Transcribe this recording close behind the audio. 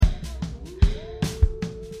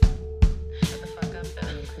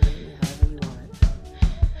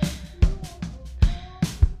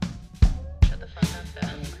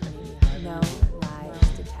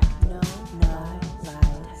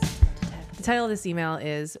The title of this email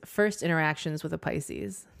is First Interactions with a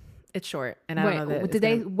Pisces. It's short, and I don't know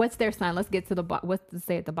that. What's their sign? Let's get to the bottom. What's to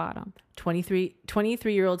say at the bottom?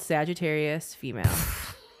 23-year-old Sagittarius female.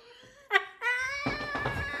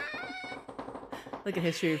 Look at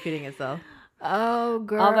history repeating itself. Oh,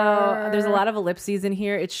 girl. Although there's a lot of ellipses in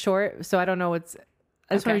here. It's short, so I don't know what's...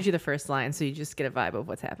 I just want to read you the first line so you just get a vibe of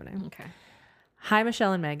what's happening. Okay. Hi,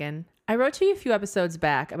 Michelle and Megan. I wrote to you a few episodes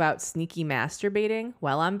back about sneaky masturbating.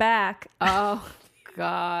 Well, I'm back. Oh,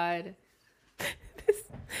 God.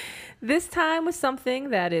 This time was something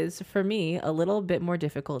that is, for me, a little bit more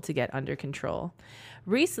difficult to get under control.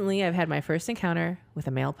 Recently, I've had my first encounter with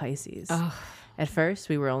a male Pisces. Oh. At first,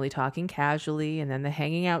 we were only talking casually, and then the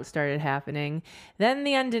hanging out started happening. Then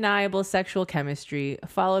the undeniable sexual chemistry,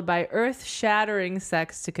 followed by earth-shattering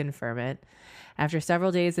sex to confirm it. After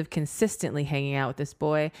several days of consistently hanging out with this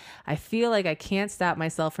boy, I feel like I can't stop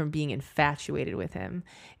myself from being infatuated with him.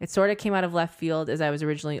 It sort of came out of left field as I was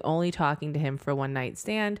originally only talking to him for a one-night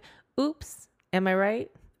stand. Oops, am I right?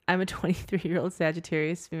 I'm a 23-year-old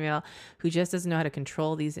Sagittarius female who just doesn't know how to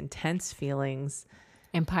control these intense feelings.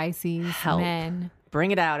 And Pisces men,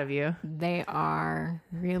 bring it out of you. They are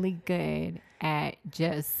really good at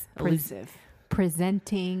just elusive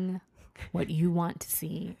presenting what you want to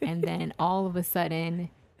see. And then all of a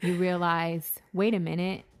sudden you realize, wait a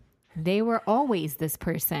minute, they were always this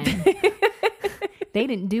person. They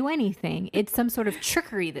didn't do anything. It's some sort of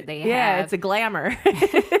trickery that they have. Yeah, it's a glamour.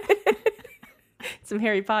 Some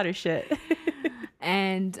Harry Potter shit.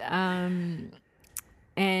 And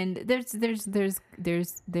there's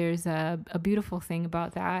a beautiful thing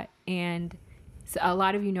about that. And so a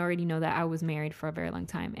lot of you already know that I was married for a very long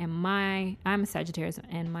time, and I'm a Sagittarius,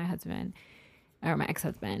 and my husband, or my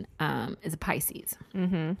ex-husband, is a Pisces.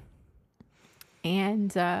 Mm-hmm.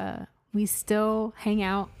 And we still hang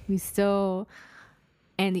out.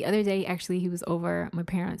 And the other day, actually, he was over at my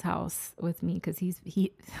parents' house with me because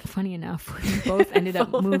he funny enough, we both ended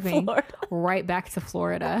up moving right back to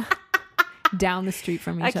Florida. Down the street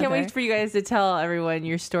from each other. I can't wait for you guys to tell everyone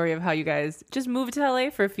your story of how you guys just moved to LA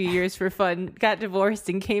for a few years for fun, got divorced,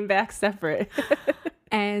 and came back separate.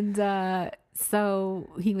 And so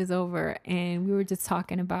he was over, and we were just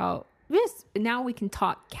talking about this. Now we can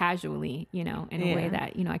talk casually, in a way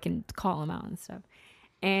that, I can call him out and stuff.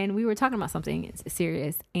 And we were talking about something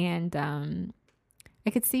serious, and I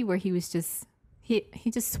could see where he was just,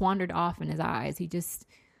 he just wandered off in his eyes. He just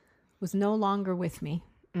was no longer with me.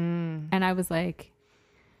 And I was like,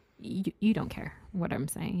 you don't care what I'm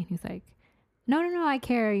saying. And he's like, no, I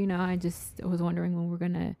care. I just was wondering when we're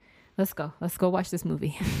going to, let's go watch this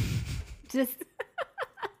movie. Just,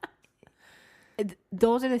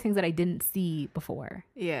 those are the things that I didn't see before.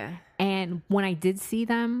 Yeah. And when I did see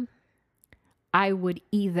them, I would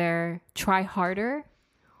either try harder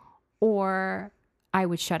or I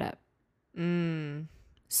would shut up.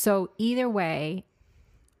 So either way,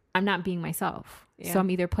 I'm not being myself. Yeah. So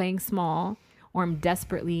I'm either playing small or I'm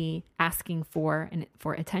desperately asking for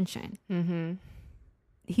attention. Mm-hmm.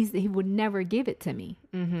 He would never give it to me.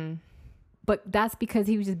 Mm-hmm. But that's because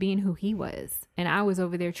he was just being who he was. And I was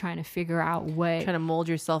over there trying to figure out trying to mold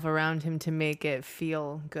yourself around him to make it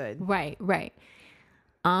feel good. Right.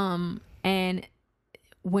 And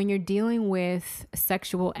when you're dealing with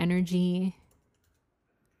sexual energy,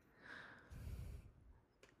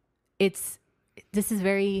 it's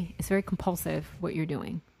very compulsive what you're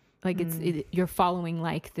doing. Like you're following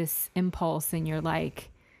like this impulse, and you're like,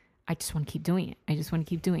 I just want to keep doing it. I just want to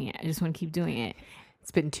keep doing it. I just want to keep doing it.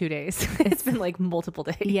 It's been 2 days. It's been like multiple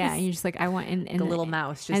days. Yeah. And you're just like, I want, and the little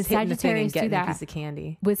mouse just hitting the thing and getting a piece of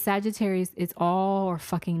candy. With Sagittarius, it's all or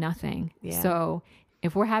fucking nothing. Yeah. So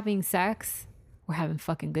if we're having sex, we're having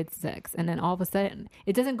fucking good sex. And then all of a sudden,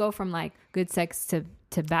 it doesn't go from like good sex to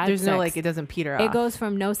bad There's sex. no like, it doesn't peter off. It goes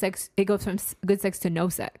from no sex. It goes from good sex to no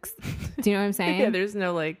sex. Do you know what I'm saying? Yeah. There's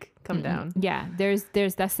no like come down. Yeah. There's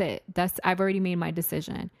that's it. I've already made my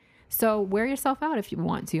decision. So wear yourself out if you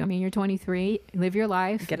want to. I mean, you're 23, live your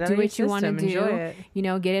life, do what you want to do,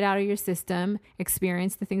 get it out of your system,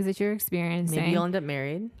 experience the things that you're experiencing. Maybe you'll end up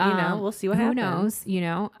married. We'll see what happens. Who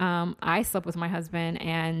knows? I slept with my husband,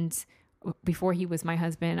 and before he was my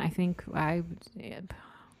husband, I think I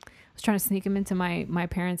was trying to sneak him into my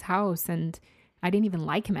parents' house, and I didn't even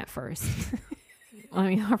like him at first. I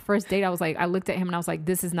mean, our first date, I looked at him and I was like,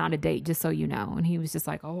 this is not a date, just so you know. And he was just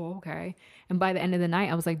like, oh, okay. And by the end of the night,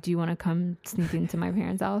 I was like, do you want to come sneak into my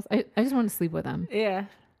parents' house? I just want to sleep with him. Yeah.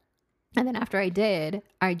 And then after I did,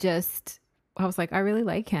 I was like, I really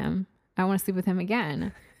like him. I want to sleep with him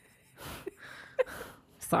again.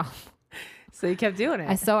 So you kept doing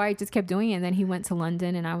it. So I just kept doing it. And then he went to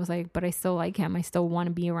London and I was like, but I still like him. I still want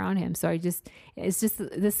to be around him. So it's just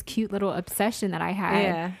this cute little obsession that I had.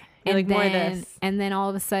 Yeah. You're and like, then, more of this. And then all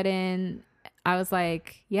of a sudden I was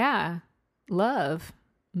like, yeah, love,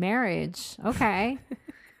 marriage. Okay.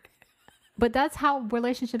 But that's how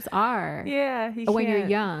relationships are. Yeah. When you're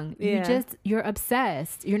young, Yeah. you're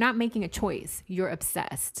obsessed. You're not making a choice. You're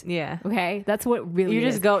obsessed. Yeah. Okay. That's what really You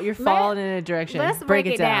is. just you're falling in a direction. Let's break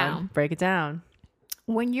it down. Break it down.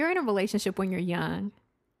 When you're in a relationship when you're young,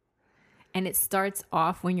 and it starts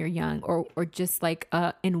off when you're young, or just like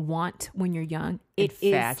in want when you're young,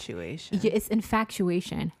 Infatuation. It's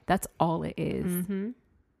infatuation. That's all it is. Mm-hmm.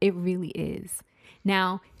 It really is.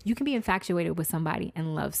 Now, you can be infatuated with somebody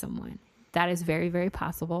and love someone. That is very, very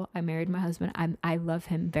possible. I married my husband. I love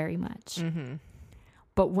him very much. Mm-hmm.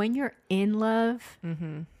 But when you're in love,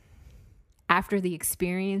 Mm-hmm. after the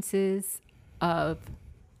experiences of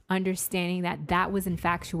understanding that was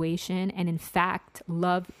infatuation, and in fact,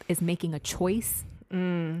 love is making a choice.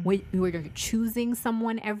 When you're choosing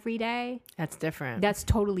someone every day, That's different. that's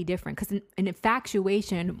totally different, because an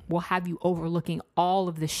infatuation will have you overlooking all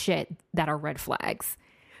of the shit that are red flags,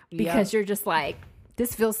 because you're just like,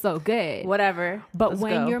 this feels so good. Whatever. But Let's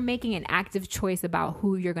when go. you're making an active choice about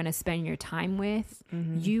who you're going to spend your time with,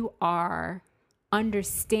 you are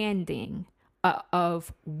understanding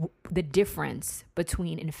of the difference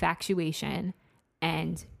between infatuation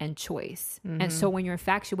and choice. And so when you're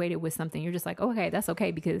infatuated with something, you're just like, okay, that's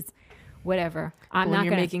okay, because whatever. when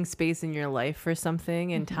you're making space in your life for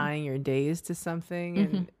something and tying your days to something,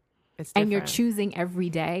 and it's different. and you're choosing every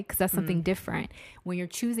day, because that's something different. When you're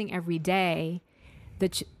choosing every day,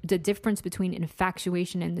 the difference between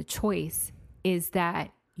infatuation and the choice is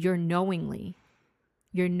that you're knowingly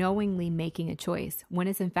making a choice. When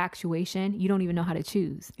it's infatuation, you don't even know how to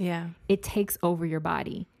choose. Yeah. It takes over your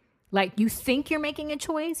body. Like, you think you're making a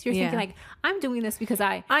choice. You're thinking like, I'm doing this because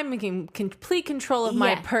I'm making complete control of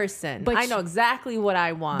my person. But I know exactly what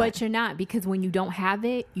I want. But you're not, because when you don't have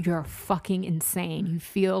it, you're fucking insane. You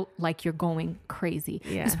feel like you're going crazy.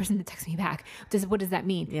 Yeah. This person didn't text me back. What does that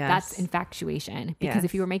mean? Yes. That's infatuation. Because Yes.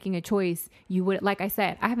 if you were making a choice, you would, like I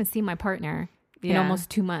said, I haven't seen my partner in almost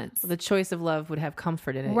 2 months. The choice of love would have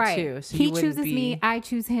comfort in it Right. too. So he you wouldn't chooses be... me. I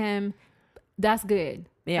choose him. That's good.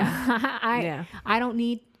 Yeah. I don't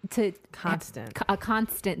need to Constant. a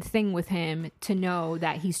constant thing with him to know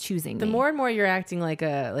that he's choosing The me. more and more you're acting like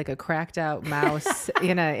a cracked out mouse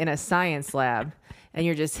in a science lab, and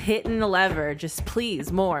you're just hitting the lever, just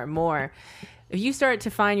please more. If you start to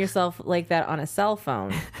find yourself like that on a cell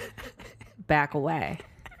phone, back away.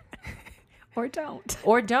 Or don't.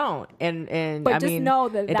 And But I just mean, know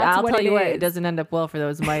that that's I'll what tell it you what, is. it doesn't end up well for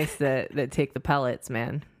those mice that take the pellets,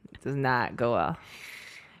 man. It does not go well.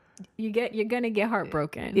 You're gonna get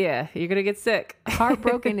heartbroken. Yeah, you're gonna get sick.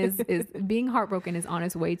 Heartbroken is being heartbroken is on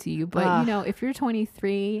its way to you. But if you're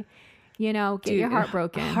 23, get your heart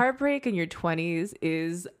broken. Heartbreak in your 20s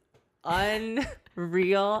is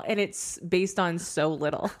unreal, and it's based on so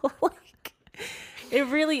little. Like, it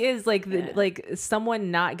really is like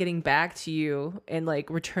someone not getting back to you and like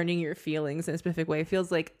returning your feelings in a specific way. It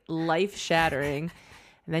feels like life shattering.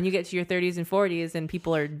 And then you get to your 30s and 40s and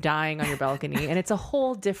people are dying on your balcony, and it's a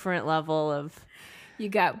whole different level of... You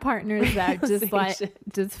got partners that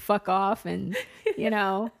just fuck off, and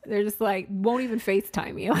they're just like, won't even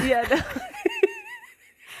FaceTime you. Yeah. No.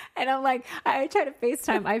 And I'm like, I try to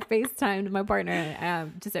FaceTime. I FaceTimed my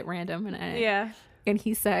partner just at random, and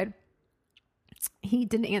he said he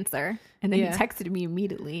didn't answer, and then he texted me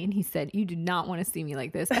immediately, and he said, "You do not want to see me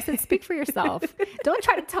like this." I said, "Speak for yourself. Don't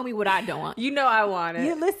try to tell me what I don't want. You know I want it."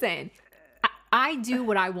 You listen. I do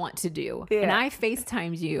what I want to do, and I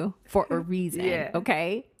FaceTimed you for a reason.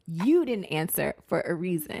 Okay. You didn't answer for a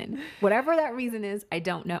reason. Whatever that reason is, I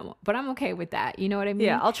don't know, but I'm okay with that. You know what I mean?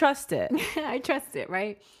 Yeah, I'll trust it. I trust it,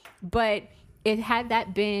 right? But had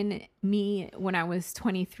that been me when I was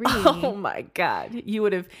 23, oh my God, he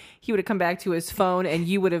would have come back to his phone, and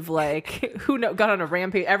you would have got on a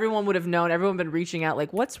rampage. Everyone would have known. Everyone been reaching out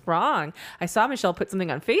like, what's wrong? I saw Michelle put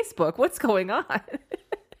something on Facebook. What's going on?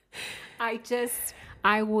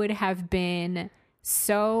 I would have been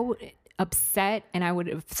so upset, and I would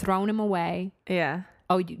have thrown him away. Yeah.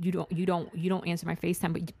 Oh, you don't answer my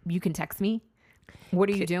FaceTime, but you can text me. What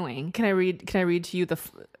are you doing? Can I read to you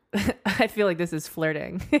I feel like this is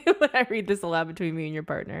flirting when I read this aloud between me and your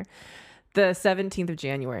partner. The 17th of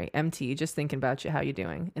January, MT, just thinking about you. How you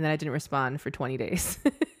doing? And then I didn't respond for 20 days.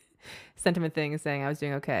 Sent him a thing saying I was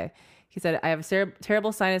doing okay. He said, I have a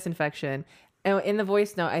terrible sinus infection. And in the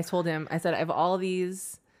voice note, I told him, I said, I have all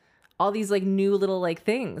these all these like new little like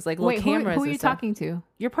things, like little Wait, cameras. who are and you stuff. talking to?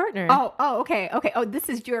 Your partner. Okay. Oh, this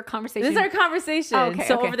is your conversation. This is our conversation. Oh, okay,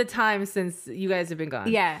 so okay. over the time since you guys have been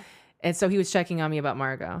gone. Yeah. And so he was checking on me about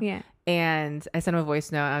Margot. Yeah. And I sent him a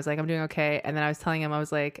voice note. I was like, I'm doing okay. And then I was telling him, I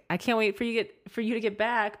was like, I can't wait for you to get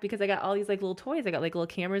back because I got all these like little toys. I got like little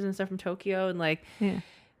cameras and stuff from Tokyo and like. Yeah.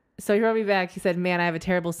 So he wrote me back. He said, man, I have a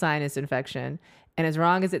terrible sinus infection. And as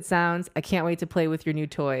wrong as it sounds, I can't wait to play with your new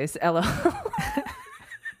toys. LOL.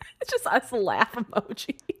 It's just us laugh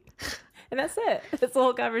emoji. And that's it. That's the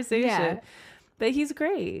whole conversation. Yeah. But he's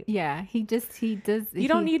great. Yeah. He does. You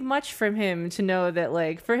don't need much from him to know that,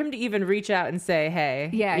 like, for him to even reach out and say, hey,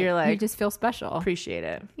 Yeah. you're like, you just feel special. appreciate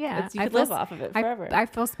it. Yeah. You could live off of it forever. I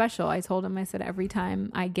feel special. I told him, I said, every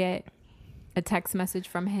time I get a text message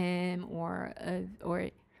from him or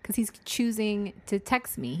because he's choosing to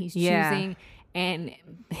text me, he's choosing, and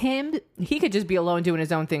he could just be alone doing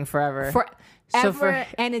his own thing forever. Forever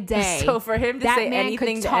and a day. So for him to that say man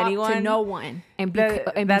anything could to talk anyone, to no one and be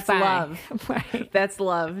that's fine. love. Right. That's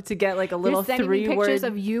love. To get like a little You're sending me 3-word pictures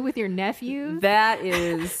of you with your nephews. That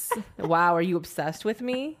is wow. Are you obsessed with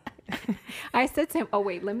me? I said to him, oh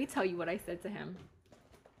wait, let me tell you what I said to him.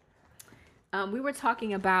 We were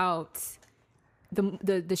talking about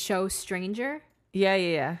the show Stranger.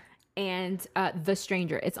 Yeah. And The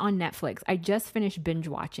Stranger. It's on Netflix. I just finished binge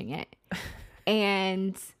watching it.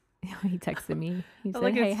 And he texted me. He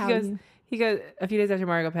said, hey, he goes, a few days after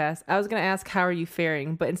Margot passed, I was going to ask, how are you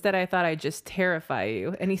faring? But instead I thought I'd just terrify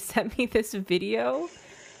you. And he sent me this video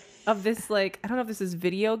of this, like, I don't know if this is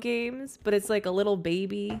video games, but it's like a little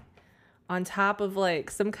baby on top of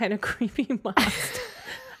like some kind of creepy monster.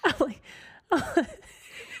 I'm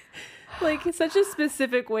like it's such a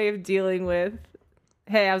specific way of dealing with,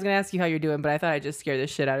 hey, I was going to ask you how you're doing, but I thought I'd just scare the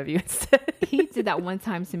shit out of you instead. He did that one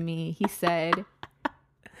time to me. He said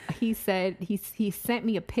he sent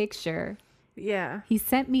me a picture. Yeah. He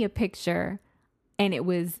sent me a picture and it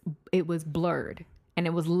was blurred and it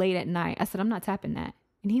was late at night. I said, I'm not tapping that.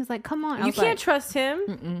 And he was like, come on. You can't trust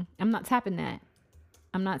him. I'm not tapping that.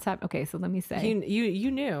 I'm not tapping. Okay, so let me say.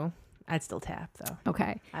 You knew. I'd still tap though.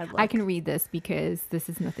 Okay. I can read this because this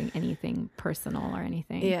is anything personal or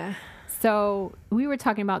anything. Yeah. So we were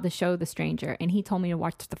talking about the show The Stranger and he told me to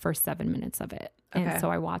watch the first 7 minutes of it. Okay. And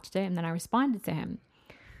so I watched it and then I responded to him.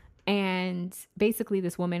 And basically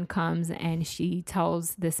this woman comes and she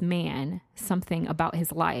tells this man something about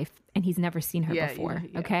his life and he's never seen her before.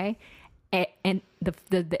 Yeah. Okay. And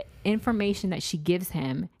the information that she gives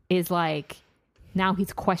him is like, now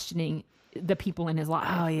he's questioning the people in his life.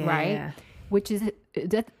 Oh, yeah. Right. Yeah. Which is,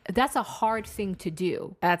 that's a hard thing to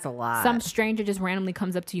do. That's a lot. Some stranger just randomly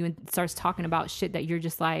comes up to you and starts talking about shit that you're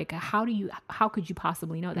just like, how could you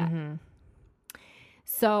possibly know that? Mm-hmm.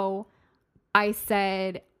 So he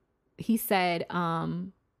said,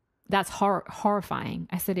 that's horrifying.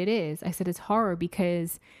 I said, it is. I said, it's horror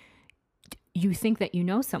because you think that you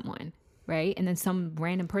know someone, right? And then some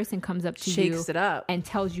random person comes up to you, shakes it up, and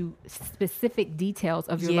tells you specific details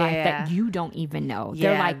of your life that you don't even know.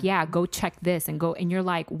 They're like, yeah, go check this and go. And you're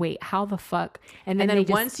like, wait, how the fuck? And then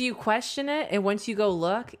once you question it and once you go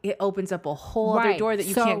look, it opens up a whole other door that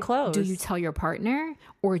you can't close. Do you tell your partner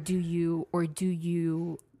or do you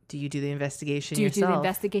do the investigation yourself? Do you do the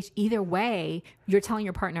investigation? Either way, you're telling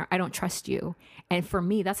your partner, I don't trust you. And for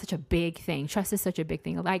me, that's such a big thing. Trust is such a big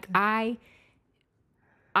thing. Like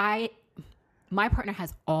my partner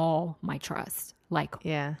has all my trust, like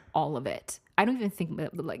all of it. I don't even think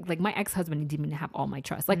like my ex-husband didn't even have all my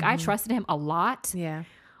trust. Like I trusted him a lot,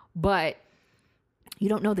 but you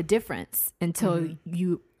don't know the difference until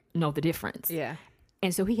you know the difference. Yeah.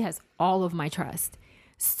 And so he has all of my trust.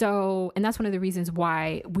 So, and that's one of the reasons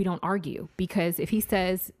why we don't argue, because if he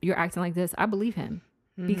says you're acting like this, I believe him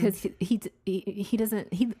because he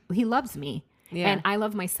doesn't, he loves me and I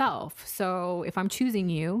love myself. So if I'm choosing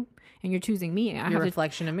you and you're choosing me, you're a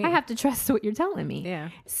reflection of me. I have to trust what you're telling me. Yeah.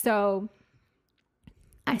 So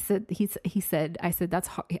I said, he said, that's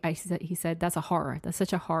a horror. That's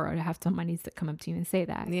such a horror to have somebody to come up to you and say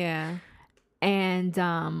that. Yeah.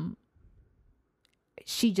 And,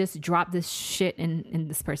 she just dropped this shit in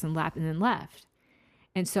this person's lap and then left.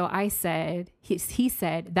 And so I said, he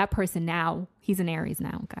said, that person now, he's an Aries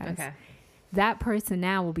now, guys. Okay. That person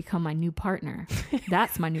now will become my new partner.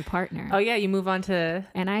 That's my new partner. Oh yeah, you move on to.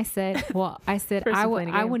 And I said, well, I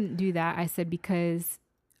wouldn't do that. I said, because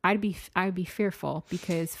I'd be fearful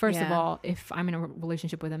because first of Yeah. all, if I'm in a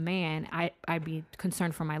relationship with a man, I'd be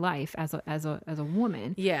concerned for my life as a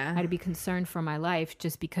woman. Yeah. I'd be concerned for my life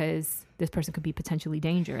just because this person could be potentially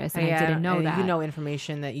dangerous, and Yeah, I didn't know and that. you know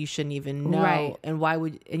information that you shouldn't even know. Right. And why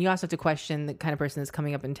would, and you also have to question the kind of person that's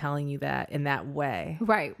coming up and telling you that in that way.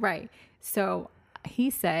 Right. So he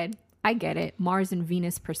said, I get it. Mars and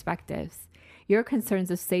Venus perspectives. Your concerns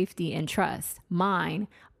of safety and trust. Mine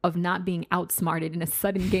of not being outsmarted in a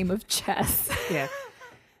sudden game of chess. Yeah.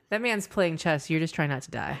 That man's playing chess. You're just trying not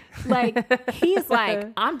to die. Like, he's like,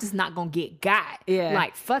 I'm just not going to get got. Yeah.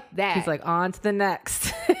 Like, fuck that. He's like, on to the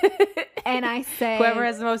next. and I said, Whoever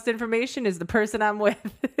has the most information is the person I'm with.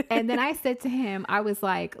 and then I said to him, I was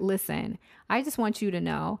like, listen, I just want you to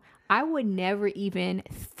know, I would never even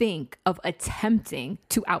think of attempting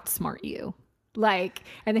to outsmart you. Like,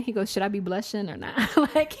 and then he goes, should I be blushing or not?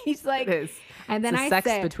 Like, he's like, It is. and then It's I sex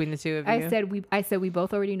said, between the two of you. I said, we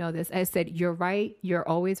both already know this. I said, you're right. You're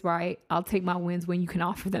always right. I'll take my wins when you can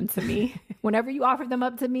offer them to me. Whenever you offer them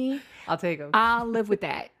up to me, I'll take them. I'll live with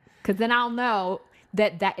that. Cause then I'll know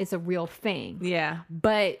that that is a real thing. Yeah.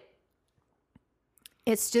 But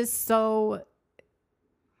it's just so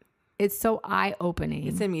eye-opening.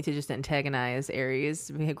 It's in me to just antagonize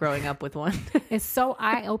Aries growing up with one. It's so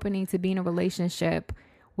eye-opening to be in a relationship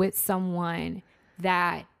with someone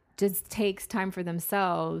that just takes time for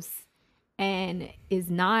themselves and is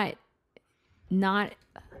not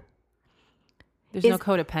There's no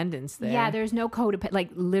codependence there. yeah, there's no codependence, like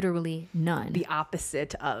literally none. The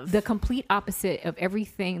opposite of. The complete opposite of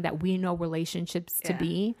everything that we know relationships to Yeah.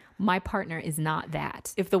 be. My partner is not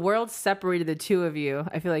that. If the world separated the two of you,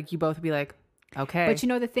 I feel like you both would be like, okay. But you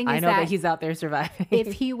know, the thing is I know that he's out there surviving.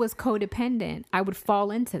 if he was codependent, I would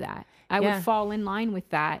fall into that. I Yeah. would fall in line with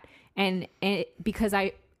that. And because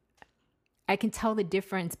I can tell the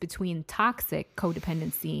difference between toxic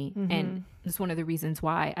codependency and it's one of the reasons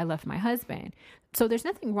why I left my husband. So there's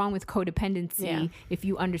nothing wrong with codependency if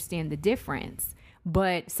you understand the difference.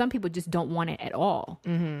 But some people just don't want it at all.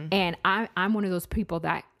 And I'm one of those people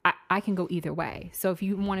that I can go either way. So if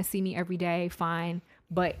you want to see me every day, fine.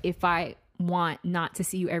 But if I want not to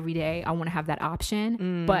see you every day, I want to have that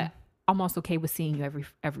option. But I'm also okay with seeing you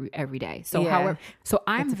every day. So Yeah.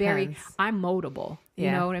 I'm depends. I'm moldable. You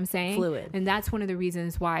Yeah. know what I'm saying? Fluid. And that's one of the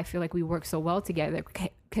reasons why I feel like we work so well together,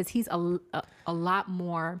 because he's a lot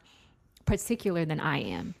more particular than I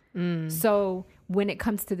am. So when it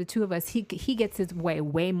comes to the two of us, he gets his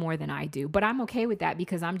way more than I do. But I'm okay with that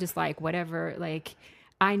because I'm just like, whatever, like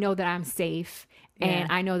I know that I'm safe. And Yeah.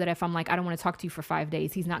 I know that if I'm like, I don't want to talk to you for 5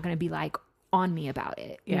 days, he's not going to be like on me about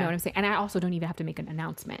it. You know what I'm saying? And I also don't even have to make an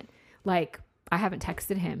announcement. Like, I haven't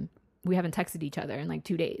texted him. We haven't texted each other in like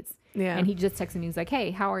 2 days. Yeah. And he just texted me. He's like,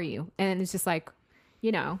 hey, how are you? And it's just like,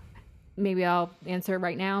 you know, maybe I'll answer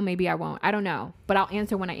right now. Maybe I won't. I don't know. But I'll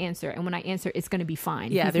answer when I answer. And when I answer, it's going to be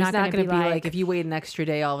fine. Yeah, He's there's not going to be like, like if you wait an extra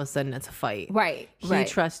day, all of a sudden it's a fight. right. He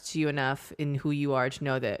trusts you enough in who you are to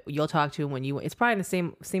know that you'll talk to him when you. It's probably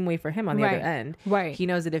the same way for him on the other end. Right. He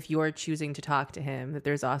knows that if you're choosing to talk to him, that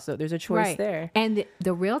there's a choice there. And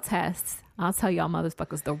the real test, I'll tell y'all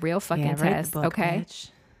motherfuckers, the real fucking Yeah, write the test, book, okay? bitch.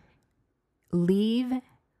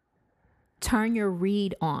 Turn your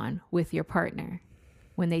read on with your partner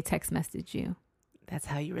when they text message you. That's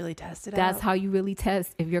how you really test it That's out. how you really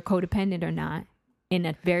test if you're codependent or not in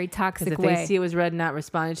a very toxic Because if way. they see it was read and not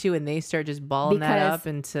responded to, and they start just balling that Because, up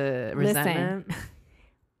into resentment.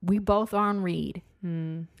 We both are on read.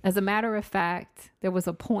 As a matter of fact, there was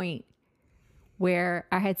a point where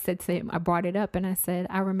I had said to him, I brought it up and I said,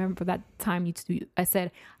 I remember that time I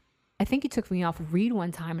said, I think you took me off read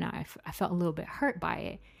one time and I felt a little bit hurt by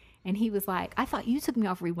it. And he was like, I thought you took me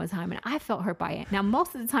off read one time and I felt hurt by it. Now,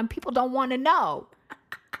 most of the time people don't want to know,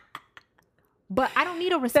 but I don't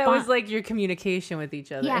need a response. That was like your communication with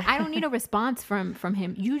each other. Yeah, I don't need a response from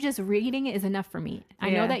him. You just reading it is enough for me. I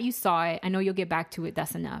know Yeah. that you saw it. I know you'll get back to it.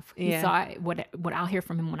 That's enough. You Yeah. saw it, what I'll hear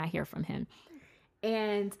from him when I hear from him.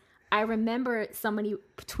 And I remember somebody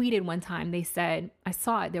tweeted one time, they said, I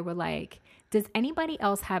saw it. They were like, does anybody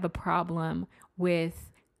else have a problem with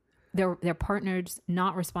their partners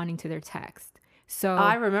not responding to their text? So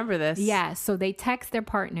I remember this. yeah, so they text their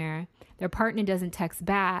partner doesn't text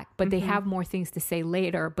back, but they have more things to say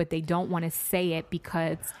later, but they don't want to say it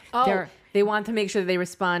because they want to make sure that they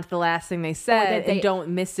respond to the last thing they said and don't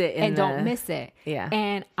miss it. Don't miss it. Yeah.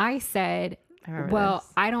 And I said, remember well,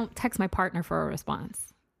 this. I don't text my partner for a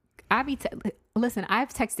response. Listen,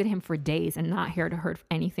 I've texted him for days and not heard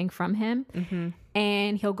anything from him.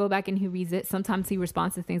 And he'll go back and he reads it. Sometimes he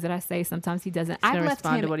responds to things that I say. Sometimes he doesn't. I've left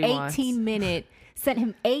him respond to what he wants. sent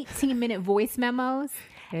him 18-minute voice memos.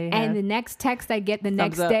 And the next text I get the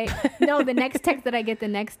next up. day, no, the next text that I get the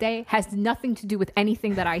next day has nothing to do with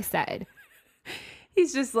anything that I said.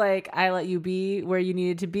 He's just like, I let you be where you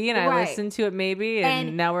needed to be, and I Right. listened to it maybe,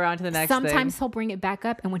 and now we're on to the next Sometimes thing. he'll bring it back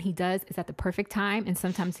up, and when he does, it's at the perfect time, and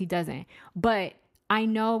sometimes he doesn't. But I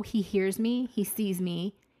know he hears me, he sees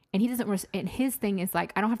me, and he doesn't. And his thing is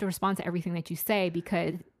like, I don't have to respond to everything that you say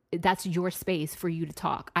because that's your space for you to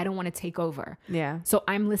talk. I don't want to take over. Yeah. So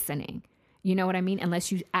I'm listening. You know what I mean?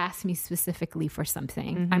 Unless you ask me specifically for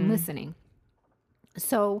something, I'm listening.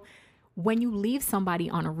 So when you leave somebody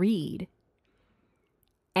on a read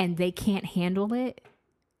and they can't handle it,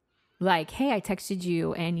 like, hey, I texted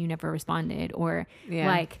you and you never responded, or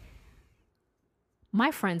like,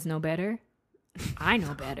 my friends know better. I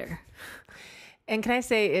know better. And can I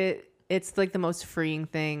say it's like the most freeing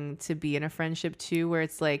thing to be in a friendship too, where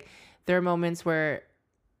it's like there are moments where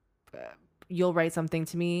you'll write something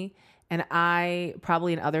to me, and I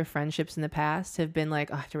probably in other friendships in the past have been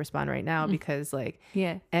like, oh, I have to respond right now because like,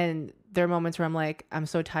 and there are moments where I'm like, I'm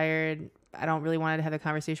so tired. I don't really want to have a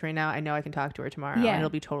conversation right now. I know I can talk to her tomorrow and it'll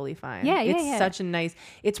be totally fine. It's such a nice,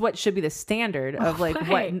 it's what should be the standard of like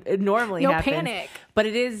what normally happens. No panic. But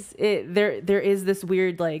there is this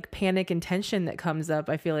weird like panic and tension that comes up,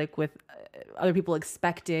 I feel like, with other people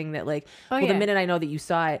expecting that like, the minute I know that you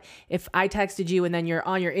saw it, if I texted you and then you're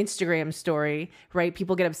on your Instagram story, right?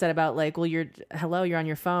 People get upset about like, well, you're on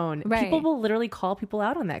your phone. Right. People will literally call people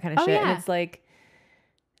out on that kind of shit. And it's like,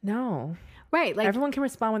 no. Right. Like, everyone can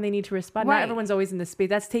respond when they need to respond. Right. Not everyone's always in this space.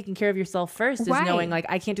 That's taking care of yourself first, is knowing like,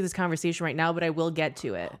 I can't do this conversation right now, but I will get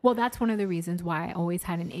to it. Well, that's one of the reasons why I always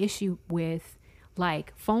had an issue with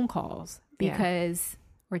like phone calls because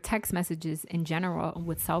or text messages in general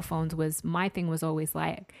with cell phones. Was my thing was always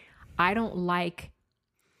like, I don't like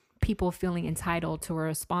people feeling entitled to a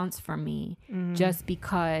response from me just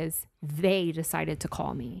because they decided to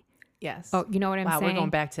call me. Yes. Oh, you know what I'm saying? We're going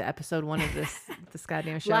back to episode 1 of this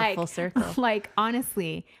goddamn show, like, full circle. Like,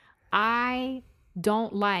 honestly, I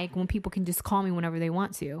don't like when people can just call me whenever they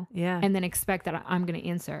want to. Yeah. And then expect that I'm going to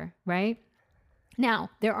answer, right? Now,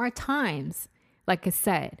 there are times, like I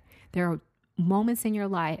said, there are moments in your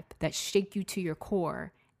life that shake you to your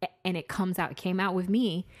core, and it came out with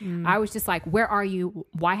me. I was just like, where are you?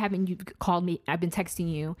 Why haven't you called me? I've been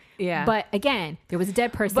texting you. Yeah. But again, there was a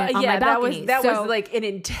dead person on my balcony. That was like an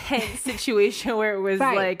intense situation where it was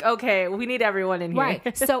like, okay, we need everyone in here.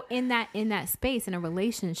 Right. So in that space, in a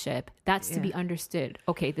relationship, that's to be understood.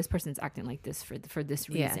 Okay, this person's acting like this for this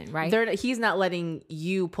reason, right? He's not letting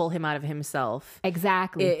you pull him out of himself.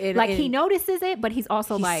 Exactly. He notices it, but he's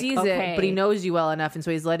also he sees it, but he knows you well enough, and so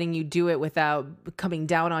he's letting you do it without coming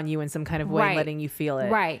down on you in some kind of way, letting you feel it.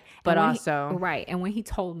 Right. But also. And when he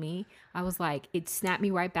told me, I was like, it snapped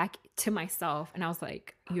me right back to myself. And I was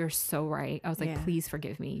like, you're so right. I was like, please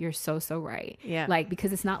forgive me. You're so right. Yeah. Like,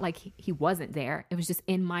 because it's not like he wasn't there. It was just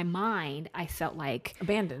in my mind, I felt like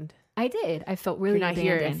abandoned. I did. I felt really abandoned.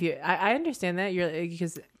 Here if you, I understand that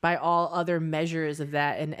because by all other measures of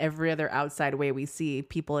that and every other outside way we see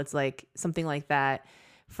people, it's like something like that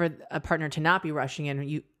for a partner to not be rushing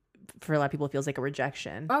in. For a lot of people, it feels like a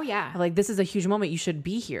rejection. Oh, yeah. Like, this is a huge moment. You should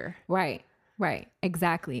be here. Right.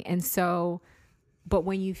 Exactly. And so, but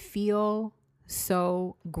when you feel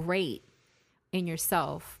so great in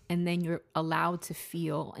yourself, and then you're allowed to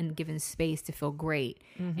feel and given space to feel great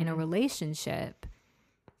in a relationship,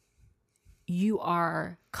 you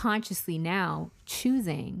are consciously now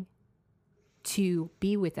choosing to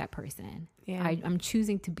be with that person. Yeah. I'm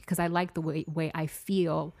choosing to, because I like the way I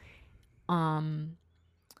feel.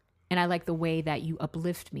 And I like the way that you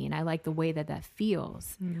uplift me, and I like the way that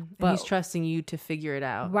feels. But he's trusting you to figure it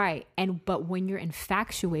out. Right. But when you're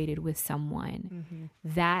infatuated with someone,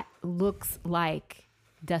 that looks like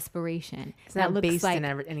desperation. It's not looks based like in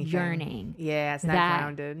anything. Yearning. Yeah, it's not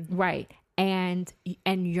grounded. Right. And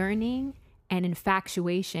yearning and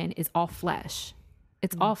infatuation is all flesh.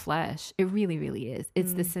 It's all flesh. It really, really is.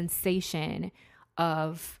 It's the sensation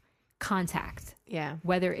of contact. Yeah.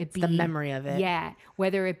 Whether it be the memory of it. Yeah.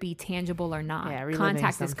 Whether it be tangible or not. Yeah,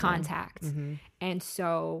 contact something. is contact. And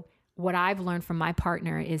so what I've learned from my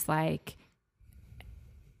partner is like,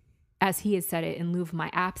 as he has said it, in lieu of my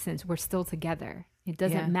absence, we're still together. It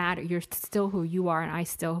doesn't matter. You're still who you are, and I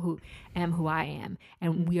still am who I am.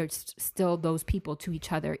 And we are still those people to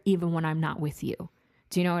each other, even when I'm not with you.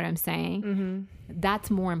 Do you know what I'm saying? That's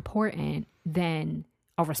more important than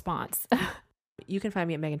a response. You can find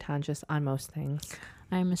me at Megan Tonjes on most things.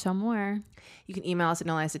 I'm Michelle Moore. You can email us at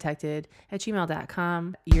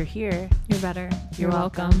noliesdetected@gmail.com. You're here. You're better. You're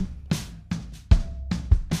welcome.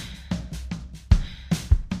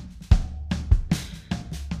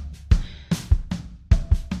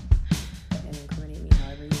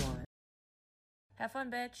 Have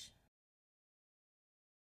fun, bitch.